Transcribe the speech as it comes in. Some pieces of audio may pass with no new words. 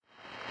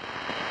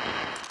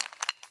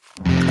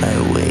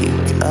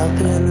up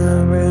in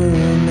the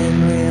room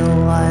and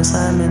realize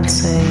I'm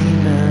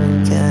insane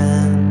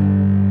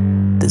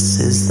again. This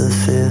is the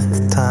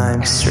 5th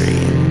time straight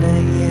in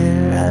a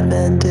year I've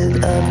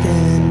ended up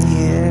in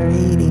here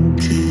eating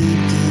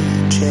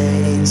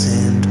p.b.j's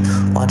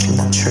and watching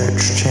the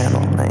church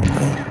channel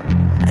nightly.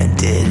 I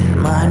didn't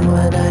mind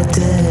what I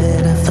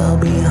did, I fell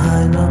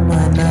behind on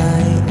my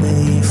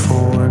nightly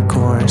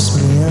 4-course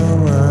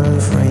meal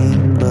of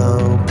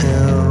rainbow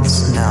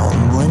pills. Now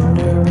I'm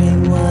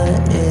wondering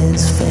what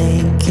is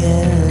fake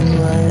and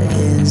what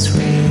is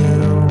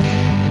real.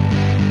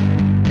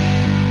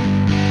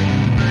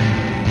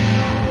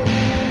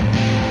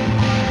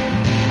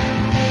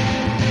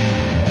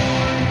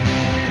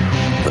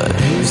 But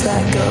who's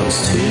that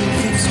ghost who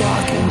keeps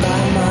walking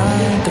by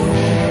my door?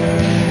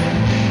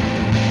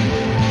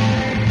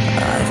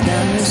 I've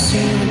never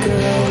seen a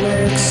girl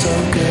look so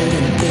good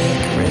in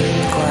thick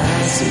rimmed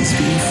glasses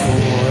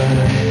before,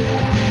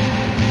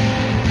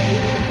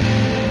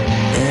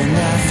 and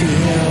I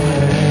feel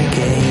her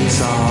gaze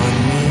on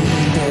me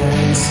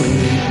during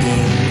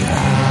sleeping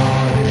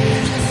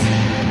hours,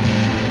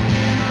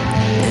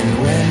 and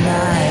when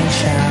I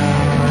shower,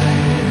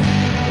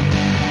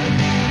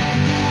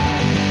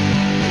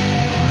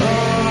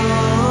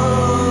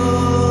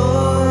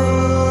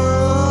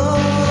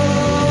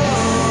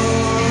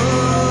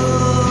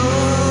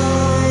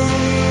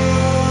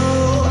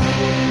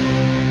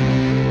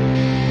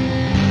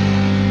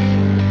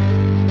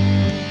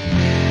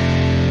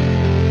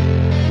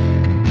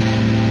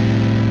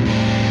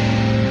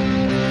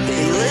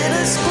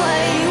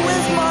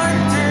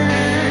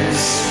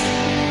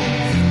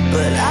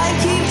 but I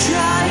keep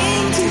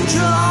trying to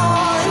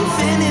draw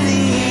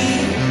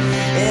infinity,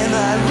 and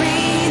I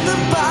read the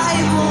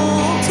Bible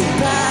to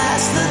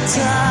pass the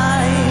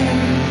time.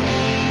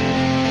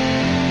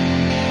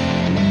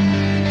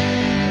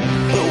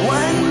 But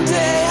one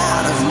day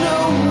out of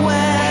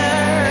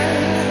nowhere,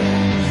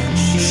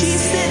 she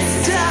sits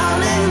down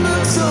and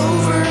looks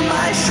over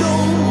my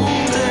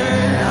shoulder.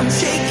 I'm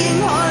shaking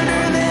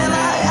harder than I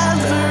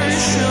ever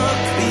shook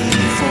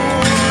before.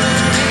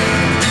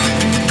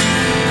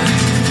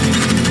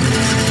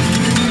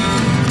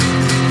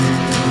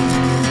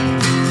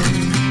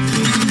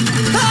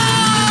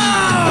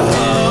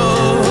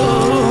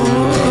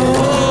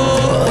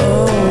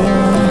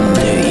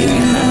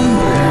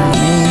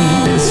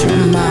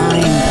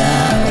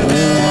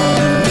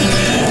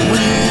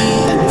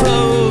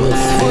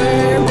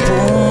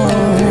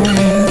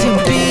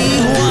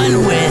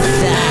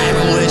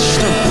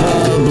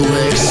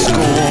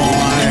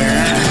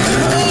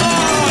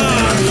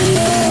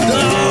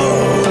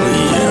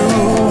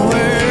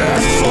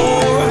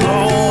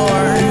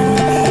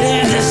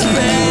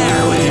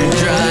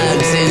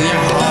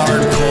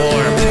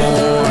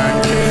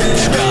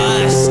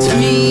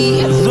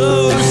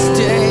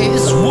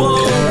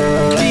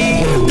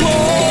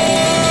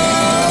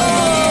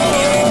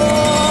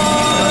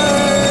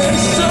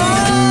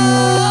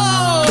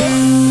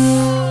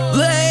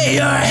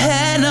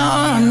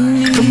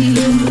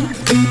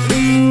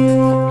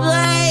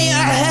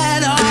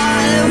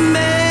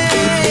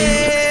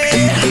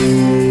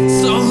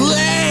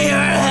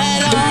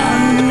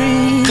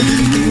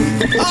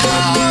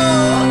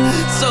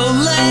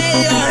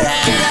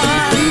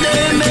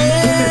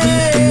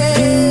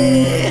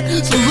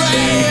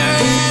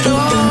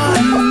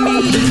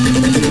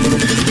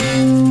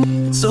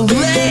 So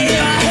lay